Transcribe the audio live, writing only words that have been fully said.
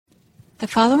The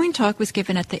following talk was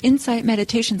given at the Insight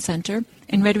Meditation Center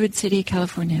in Redwood City,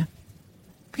 California.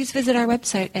 Please visit our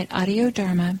website at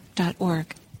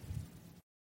audiodharma.org.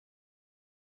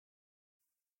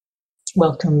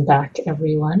 Welcome back,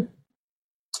 everyone.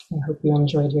 I hope you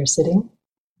enjoyed your sitting.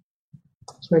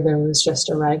 For those just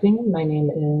arriving, my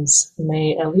name is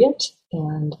May Elliott,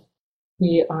 and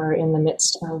we are in the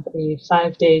midst of a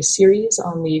 5-day series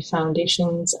on the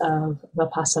foundations of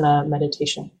Vipassana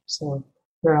meditation. So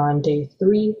we're on day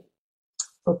 3,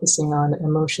 focusing on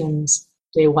emotions.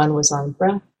 Day 1 was on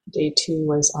breath. Day 2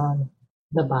 was on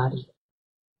the body.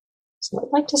 So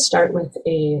I'd like to start with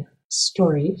a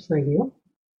story for you.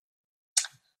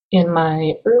 In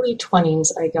my early 20s,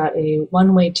 I got a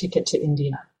one-way ticket to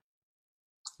India.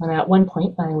 And at one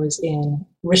point, I was in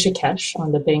Rishikesh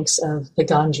on the banks of the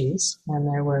Ganges, and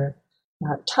there were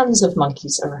tons of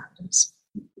monkeys around. It was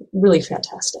really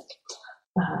fantastic.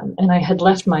 And I had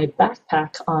left my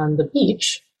backpack on the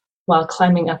beach while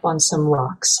climbing up on some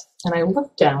rocks. And I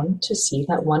looked down to see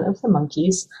that one of the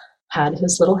monkeys had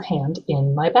his little hand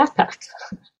in my backpack.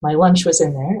 My lunch was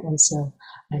in there, and so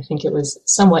I think it was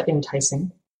somewhat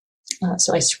enticing.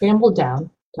 So I scrambled down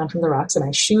from the rocks, and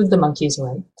I shooed the monkeys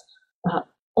away,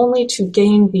 only to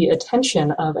gain the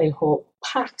attention of a whole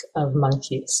pack of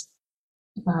monkeys.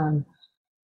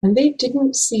 And they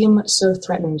didn't seem so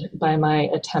threatened by my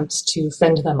attempts to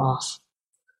fend them off.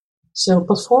 So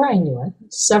before I knew it,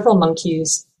 several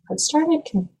monkeys had started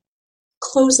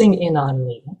closing in on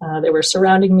me. They were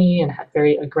surrounding me and had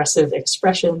very aggressive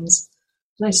expressions.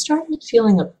 And I started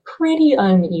feeling pretty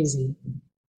uneasy.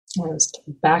 I was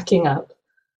backing up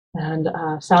and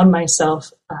found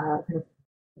myself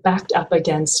backed up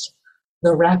against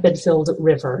the rapid-filled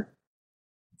river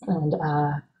and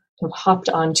hopped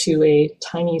onto a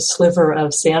tiny sliver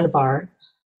of sandbar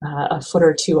a foot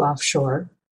or two offshore.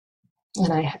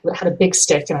 And I had a big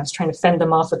stick, and I was trying to fend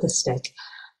them off with the stick,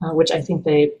 which I think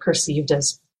they perceived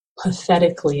as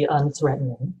pathetically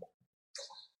unthreatening.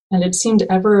 And it seemed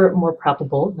ever more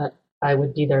probable that I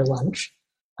would be their lunch,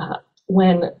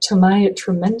 when, to my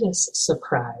tremendous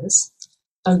surprise,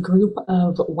 a group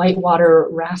of whitewater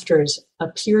rafters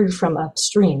appeared from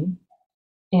upstream,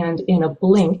 and in a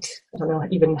blink, I don't know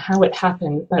even how it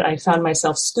happened, but I found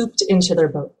myself scooped into their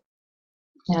boat,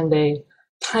 and they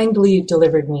kindly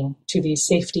delivered me to the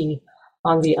safety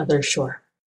on the other shore.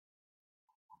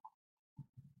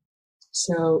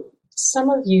 So some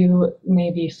of you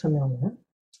may be familiar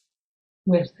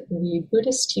with the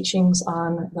Buddhist teachings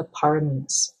on the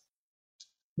paramis,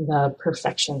 the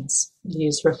perfections.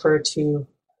 These refer to,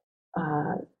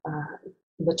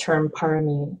 the term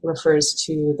parami refers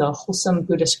to the wholesome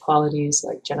Buddhist qualities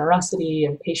like generosity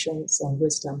and patience and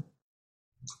wisdom.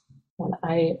 And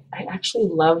I actually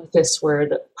love this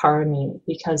word parami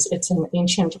because it's an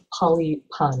ancient Pali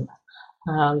pun.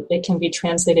 It can be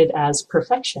translated as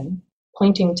perfection,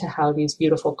 pointing to how these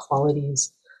beautiful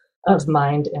qualities of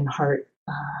mind and heart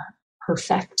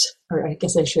perfect, or I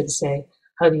guess I should say,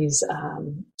 how these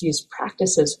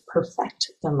practices perfect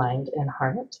the mind and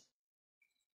heart.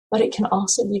 But it can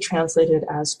also be translated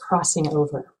as crossing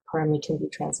over. Parami can be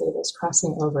translated as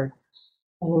crossing over.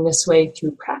 And in this way,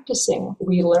 through practicing,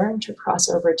 we learn to cross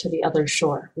over to the other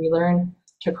shore. We learn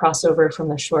to cross over from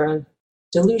the shore of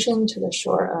delusion to the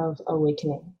shore of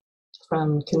awakening,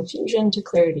 from confusion to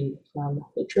clarity, from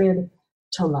hatred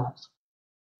to love.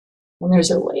 And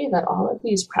there's a way that all of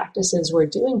these practices we're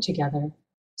doing together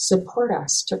support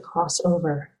us to cross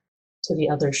over to the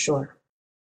other shore.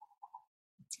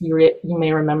 You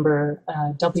may remember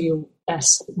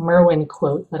W.S. Merwin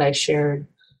quote that I shared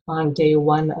on day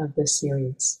 1 of this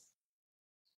series.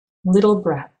 Little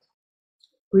breath,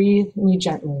 breathe me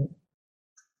gently,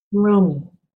 row me,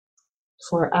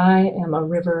 for I am a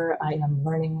river I am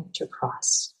learning to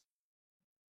cross.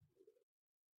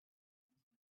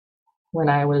 When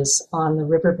I was on the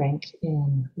riverbank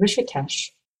in Rishikesh,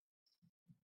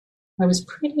 I was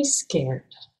pretty scared.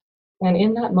 And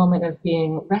in that moment of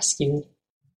being rescued,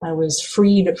 I was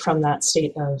freed from that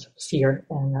state of fear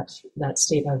and that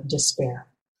state of despair.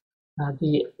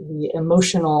 The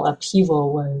emotional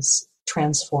upheaval was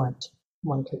transformed,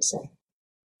 one could say.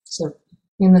 So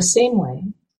in the same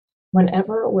way,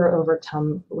 whenever we're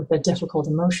overcome with a difficult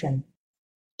emotion,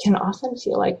 it can often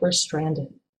feel like we're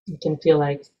stranded. It can feel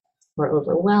like we're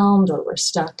overwhelmed or we're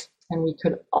stuck, and we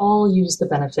could all use the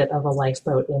benefit of a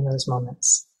lifeboat in those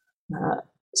moments.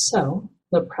 So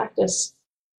the practice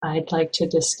I'd like to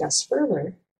discuss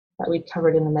further that we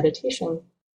covered in the meditation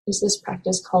is this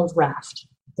practice called RAFT.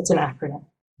 It's an acronym.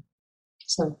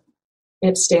 So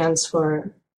it stands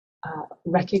for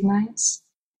recognize,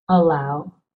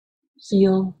 allow,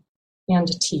 feel, and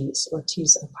tease, or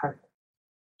tease apart.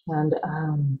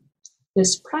 And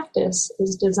this practice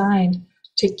is designed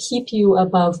to keep you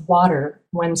above water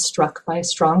when struck by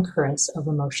strong currents of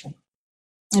emotion.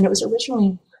 And it was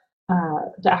originally,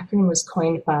 the acronym was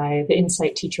coined by the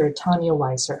insight teacher Tanya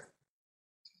Weiser.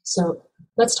 So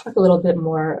let's talk a little bit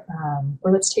more,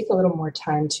 or let's take a little more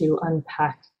time to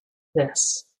unpack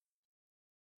this.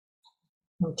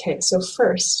 Okay, so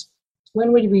first,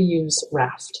 when would we use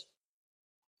raft?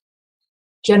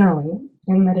 Generally,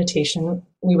 in meditation,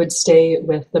 we would stay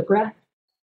with the breath,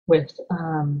 with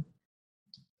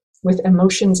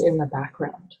emotions in the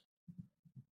background,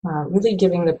 really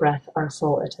giving the breath our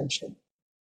full attention.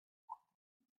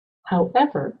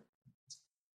 However,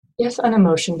 if an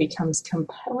emotion becomes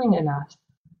compelling enough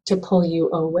to pull you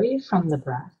away from the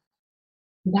breath,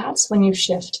 that's when you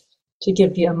shift to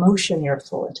give the emotion your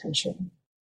full attention.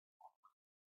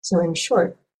 So in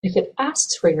short, if it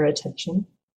asks for your attention,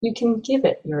 you can give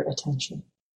it your attention.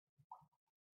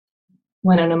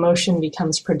 When an emotion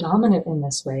becomes predominant in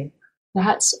this way,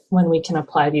 that's when we can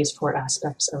apply these 4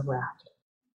 aspects of raft.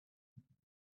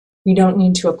 You don't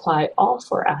need to apply all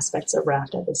 4 aspects of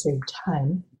raft at the same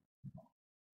time.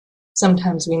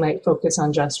 Sometimes we might focus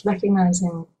on just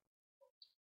recognizing,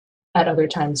 at other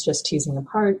times just teasing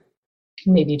apart,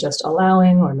 maybe just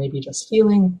allowing, or maybe just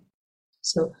feeling.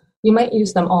 So you might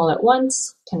use them all at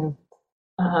once, kind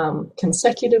of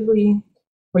consecutively,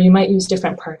 or you might use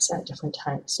different parts at different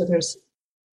times. So there's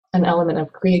an element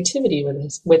of creativity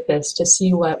with this to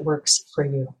see what works for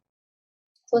you.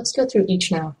 So let's go through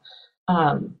each now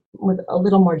with a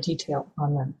little more detail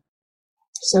on them.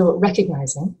 So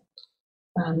recognizing,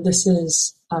 this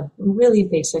is a really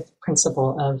basic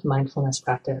principle of mindfulness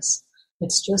practice.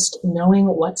 It's just knowing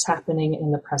what's happening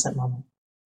in the present moment.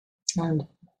 And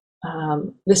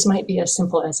this might be as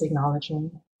simple as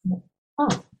acknowledging,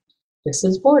 oh, this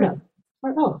is boredom,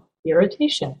 or oh,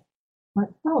 irritation, or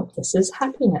oh, this is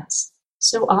happiness.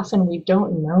 So often we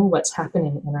don't know what's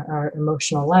happening in our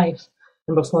emotional life,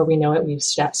 and before we know it, we've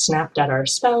snapped at our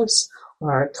spouse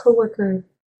or our coworker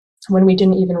when we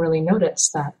didn't even really notice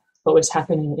that what was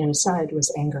happening inside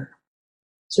was anger.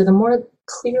 So the more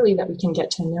clearly that we can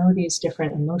get to know these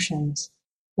different emotions,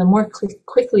 the more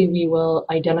quickly we will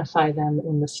identify them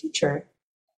in the future,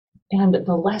 and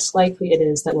the less likely it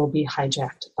is that we'll be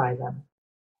hijacked by them.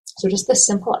 So just the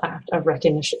simple act of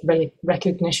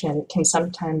recognition can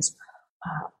sometimes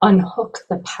unhook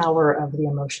the power of the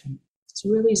emotion. It's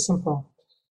really simple.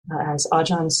 As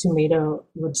Ajahn Sumedho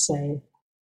would say,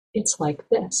 it's like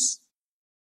this.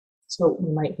 So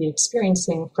we might be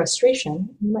experiencing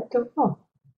frustration. You might go, oh,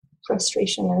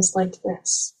 frustration is like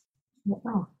this.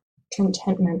 Oh,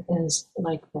 contentment is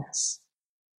like this.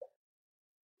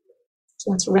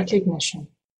 So that's recognition.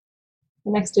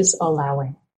 The next is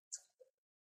allowing.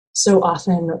 So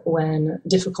often when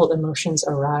difficult emotions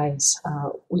arise,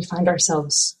 we find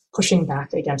ourselves pushing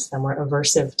back against them. We're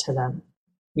aversive to them.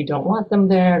 We don't want them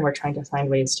there, and we're trying to find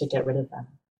ways to get rid of them.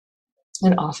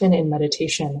 And often in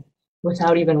meditation,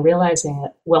 without even realizing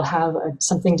it, we'll have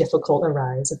something difficult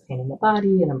arise, a pain in the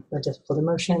body and a difficult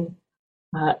emotion,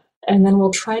 and then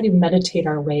we'll try to meditate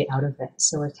our way out of it.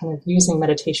 So we're kind of using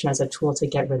meditation as a tool to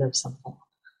get rid of something.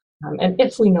 And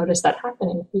if we notice that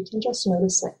happening, we can just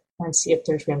notice it and see if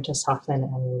there's room to soften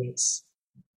and release.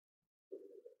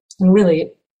 And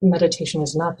really, meditation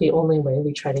is not the only way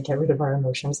we try to get rid of our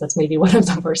emotions. That's maybe one of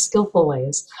the more skillful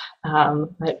ways.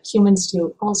 But humans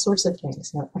do all sorts of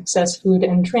things, excess food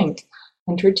and drink,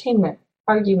 entertainment,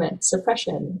 argument,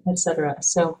 suppression, etc.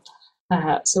 So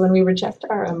when we reject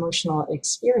our emotional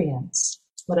experience,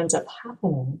 what ends up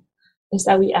happening is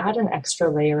that we add an extra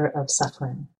layer of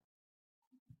suffering.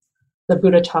 The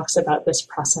Buddha talks about this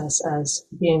process as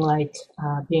being like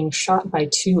being shot by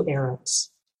 2 arrows.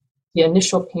 The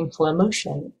initial painful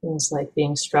emotion is like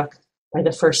being struck by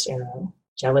the first arrow,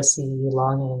 jealousy,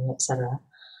 longing, etc.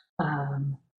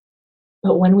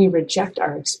 But when we reject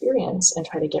our experience and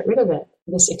try to get rid of it,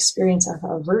 this experience of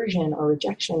aversion or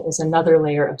rejection is another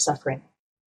layer of suffering.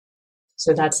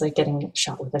 So that's like getting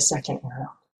shot with a second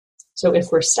arrow. So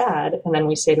if we're sad and then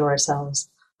we say to ourselves,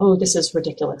 oh, this is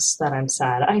ridiculous that I'm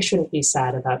sad. I shouldn't be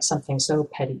sad about something so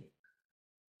petty.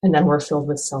 And then we're filled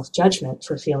with self-judgment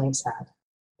for feeling sad.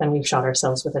 Then we've shot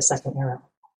ourselves with a second arrow.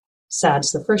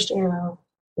 Sad's the first arrow,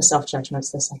 the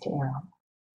self-judgment's the second arrow.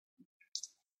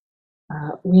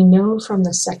 We know from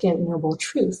the second noble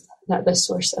truth that the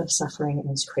source of suffering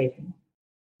is craving.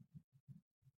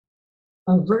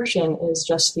 Aversion is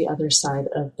just the other side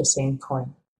of the same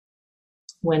coin.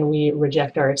 When we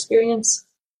reject our experience,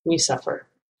 we suffer.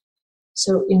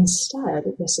 So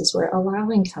instead, this is where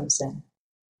allowing comes in.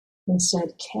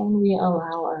 Instead, can we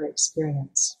allow our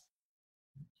experience?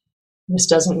 This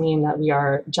doesn't mean that we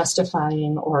are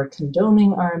justifying or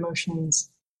condoning our emotions,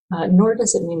 nor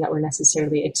does it mean that we're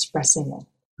necessarily expressing it.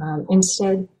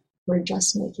 Instead, we're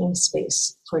just making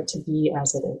space for it to be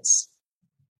as it is,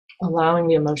 allowing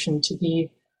the emotion to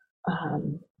be,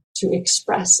 to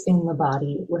express in the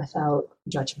body without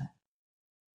judgment.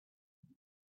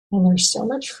 And there's so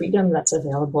much freedom that's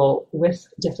available with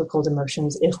difficult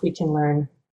emotions if we can learn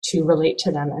to relate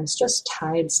to them as just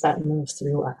tides that move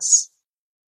through us.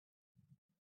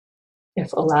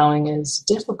 If allowing is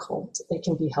difficult, it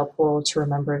can be helpful to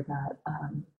remember that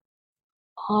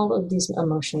all of these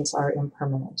emotions are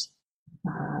impermanent.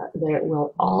 They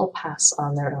will all pass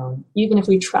on their own. Even if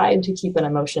we tried to keep an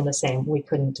emotion the same, we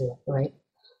couldn't do it, right?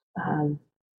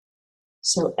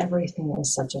 So everything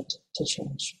is subject to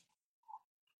change.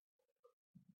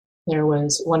 There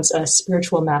was once a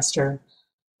spiritual master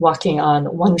walking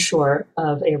on one shore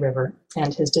of a river,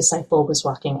 and his disciple was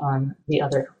walking on the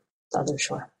other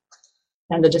shore.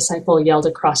 And the disciple yelled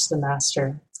across the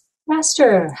master,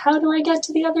 "Master, how do I get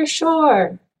to the other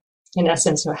shore?" In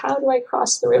essence, how do I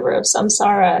cross the river of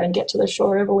samsara and get to the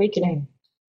shore of awakening?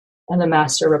 And the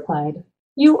master replied,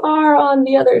 "You are on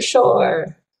the other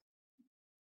shore."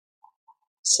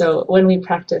 So when we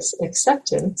practice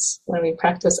acceptance, when we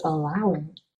practice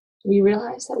allowing, we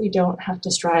realize that we don't have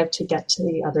to strive to get to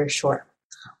the other shore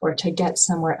or to get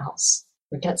somewhere else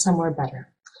or get somewhere better.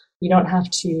 We don't have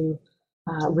to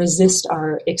resist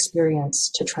our experience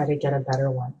to try to get a better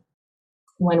one.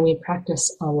 When we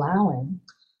practice allowing,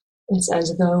 it's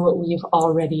as though we've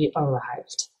already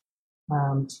arrived.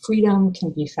 Freedom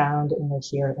can be found in the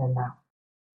here and now.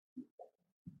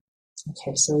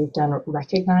 Okay, so we've done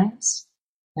recognize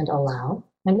and allow,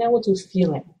 and now we'll do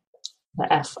feeling,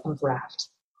 the F of raft.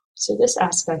 So this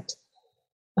aspect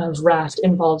of raft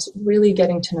involves really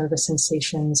getting to know the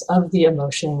sensations of the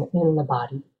emotion in the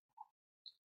body.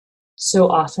 So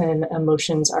often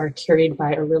emotions are carried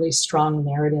by a really strong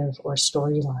narrative or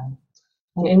storyline.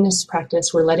 And in this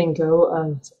practice, we're letting go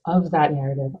of that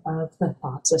narrative, of the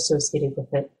thoughts associated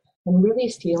with it, and really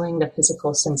feeling the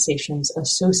physical sensations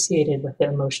associated with the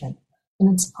emotion.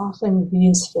 And it's often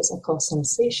these physical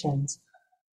sensations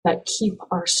that keep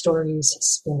our stories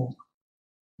spinning.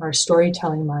 Our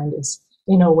storytelling mind is,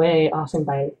 in a way, often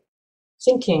by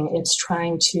thinking, it's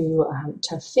trying to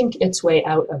think its way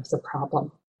out of the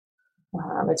problem.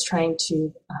 It's trying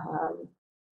to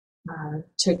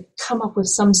come up with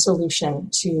some solution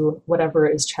to whatever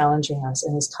is challenging us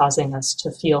and is causing us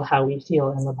to feel how we feel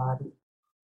in the body.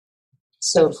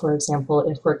 So, for example,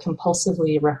 if we're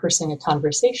compulsively rehearsing a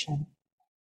conversation,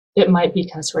 it might be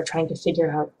because we're trying to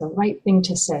figure out the right thing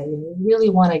to say. We really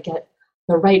want to get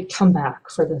the right comeback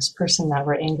for this person that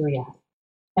we're angry at.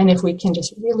 And if we can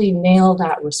just really nail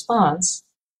that response,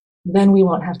 then we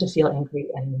won't have to feel angry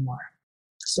anymore.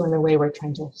 So in a way, we're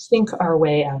trying to think our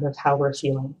way out of how we're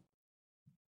feeling.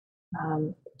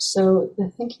 So the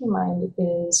thinking mind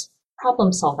is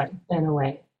problem solving in a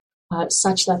way,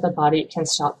 such that the body can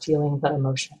stop feeling the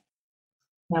emotion.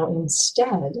 Now,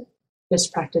 instead, this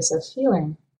practice of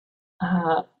feeling,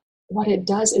 what it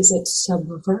does is it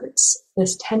subverts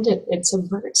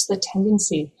the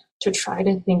tendency to try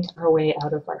to think our way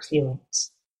out of our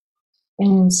feelings.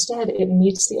 And instead, it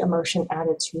meets the emotion at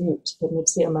its root. It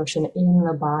meets the emotion in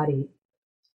the body.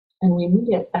 And we meet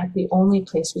it at the only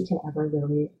place we can ever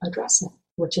really address it,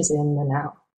 which is in the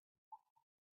now.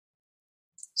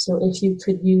 So if you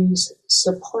could use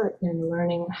support in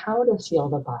learning how to feel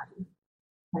the body,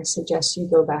 I suggest you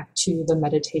go back to the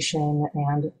meditation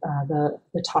and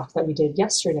the talk that we did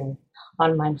yesterday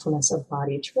on mindfulness of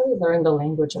body to really learn the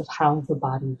language of how the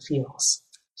body feels,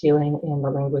 feeling in the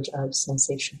language of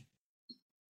sensation.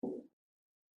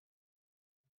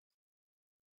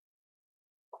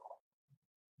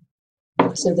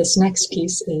 So this next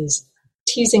piece is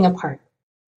teasing apart,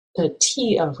 the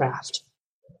T of raft.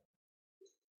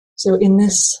 So in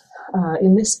this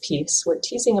piece, we're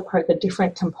teasing apart the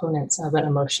different components of an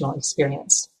emotional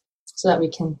experience so that we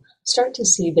can start to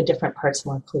see the different parts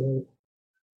more clearly.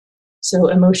 So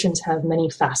emotions have many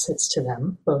facets to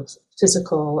them, both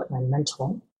physical and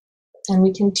mental, and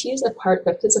we can tease apart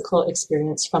the physical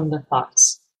experience from the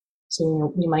thoughts.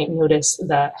 So we might notice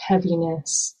the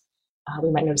heaviness,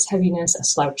 a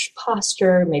slouched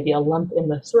posture, maybe a lump in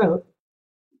the throat.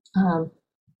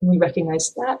 We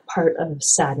recognize that part of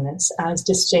sadness as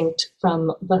distinct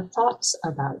from the thoughts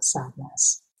about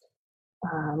sadness,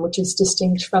 which is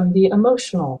distinct from the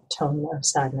emotional tone of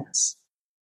sadness.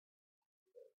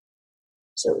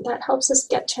 So that helps us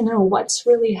get to know what's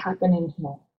really happening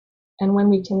here. And when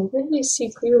we can really see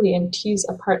clearly and tease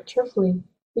apart carefully,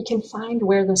 we can find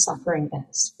where the suffering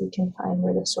is. We can find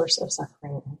where the source of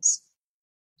suffering is.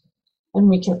 And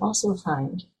we can also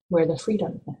find where the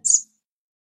freedom is.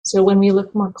 So when we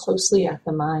look more closely at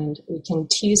the mind, we can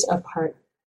tease apart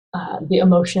the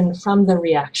emotion from the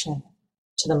reaction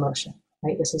to the motion,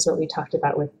 right? This is what we talked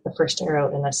about with the first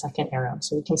arrow and the second arrow.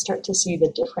 So we can start to see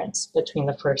the difference between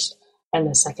the first and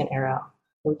the second arrow.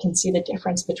 We can see the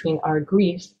difference between our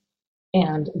grief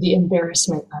and the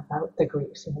embarrassment about the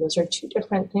grief. And those are two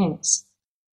different things.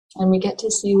 And we get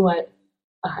to see what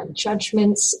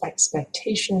judgments,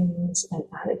 expectations, and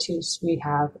attitudes we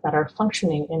have that are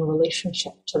functioning in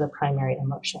relationship to the primary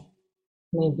emotion.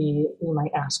 Maybe we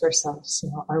might ask ourselves,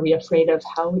 are we afraid of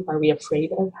how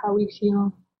we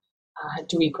feel?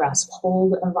 Do we grasp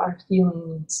hold of our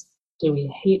feelings? Do we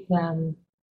hate them?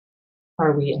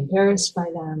 Are we embarrassed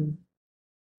by them?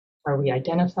 Are we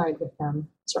identified with them?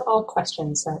 These are all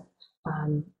questions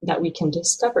that we can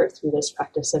discover through this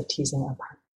practice of teasing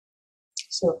apart.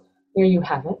 So here you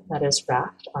have it. That is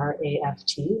RAFT,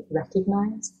 R-A-F-T,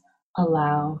 recognize,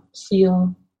 allow,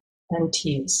 feel, and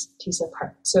tease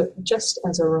apart. So just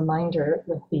as a reminder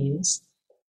with these,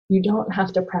 you don't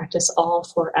have to practice all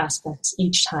four aspects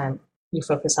each time you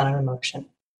focus on an emotion.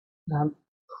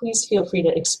 Please feel free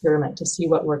to experiment to see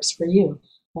what works for you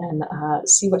and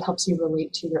see what helps you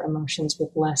relate to your emotions with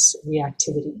less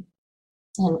reactivity.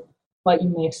 And what you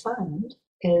may find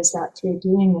is that through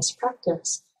doing this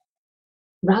practice,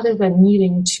 rather than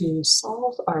needing to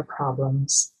solve our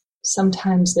problems,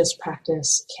 sometimes this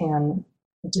practice can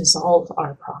dissolve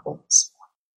our problems.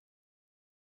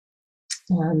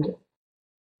 And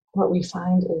what we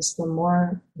find is the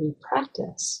more we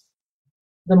practice,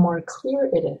 the more clear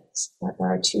it is that there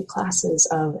are two classes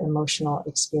of emotional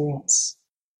experience.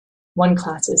 One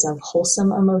class is of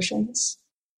unwholesome emotions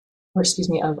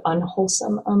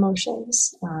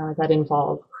that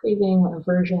involve craving,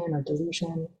 aversion, or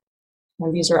delusion.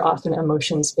 And these are often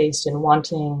emotions based in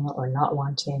wanting or not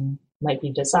wanting, might be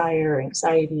desire,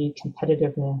 anxiety,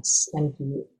 competitiveness,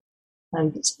 envy.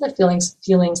 And these are the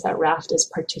feelings that RAFT is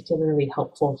particularly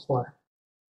helpful for.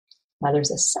 Now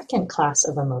there's a second class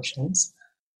of emotions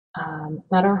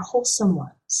that are wholesome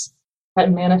ones, that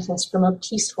manifest from a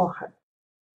peaceful heart.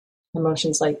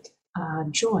 Emotions like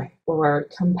joy or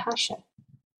compassion.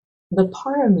 The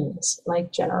paramis,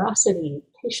 like generosity,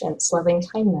 patience, loving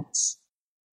kindness.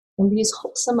 And these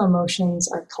wholesome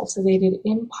emotions are cultivated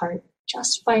in part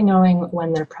just by knowing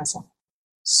when they're present.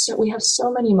 So we have so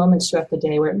many moments throughout the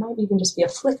day where it might even just be a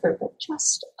flicker, but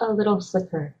just a little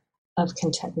flicker of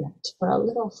contentment or a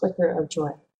little flicker of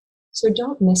joy. So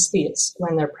don't miss these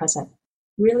when they're present.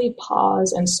 Really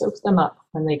pause and soak them up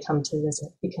when they come to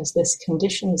visit, because this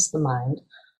conditions the mind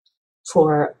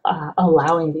for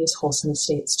allowing these wholesome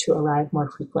states to arrive more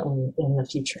frequently in the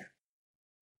future.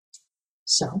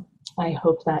 So I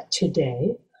hope that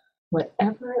today,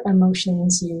 whatever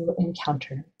emotions you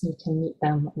encounter, you can meet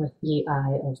them with the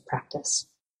eye of practice.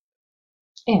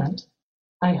 And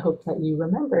I hope that you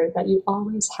remember that you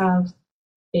always have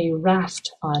a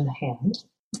raft on hand.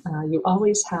 You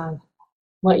always have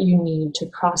what you need to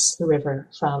cross the river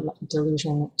from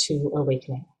delusion to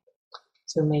awakening.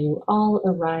 So may you all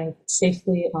arrive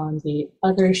safely on the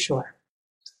other shore.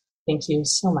 Thank you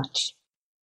so much.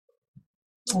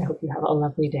 I hope you have a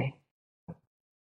lovely day.